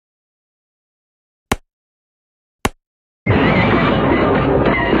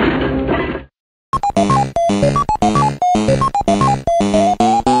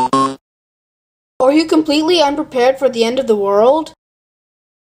completely unprepared for the end of the world?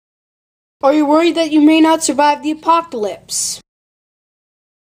 Are you worried that you may not survive the apocalypse?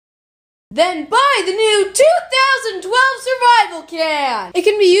 Then buy the new 2012 Survival Can! It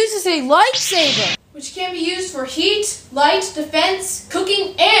can be used as a lifesaver, which can be used for heat, light, defense,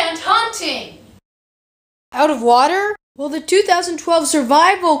 cooking, and hunting. Out of water? Well, the 2012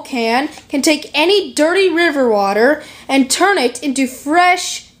 Survival Can take any dirty river water and turn it into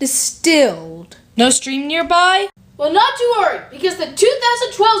fresh, distilled. No stream nearby? Well, not to worry, because the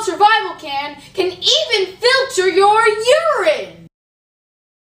 2012 Survival Can even filter your urine!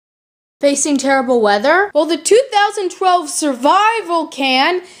 Facing terrible weather? Well, the 2012 Survival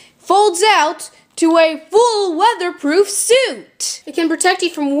Can folds out to a full weatherproof suit. It can protect you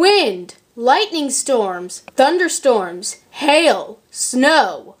from wind, lightning storms, thunderstorms, hail,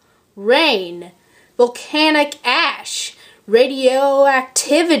 snow, rain, volcanic ash,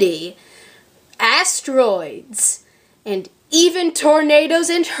 radioactivity, asteroids, and even tornadoes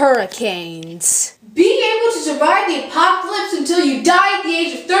and hurricanes. Being able to survive the apocalypse until you die at the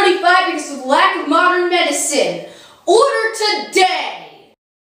age of 35 because of the lack of modern medicine. Order today!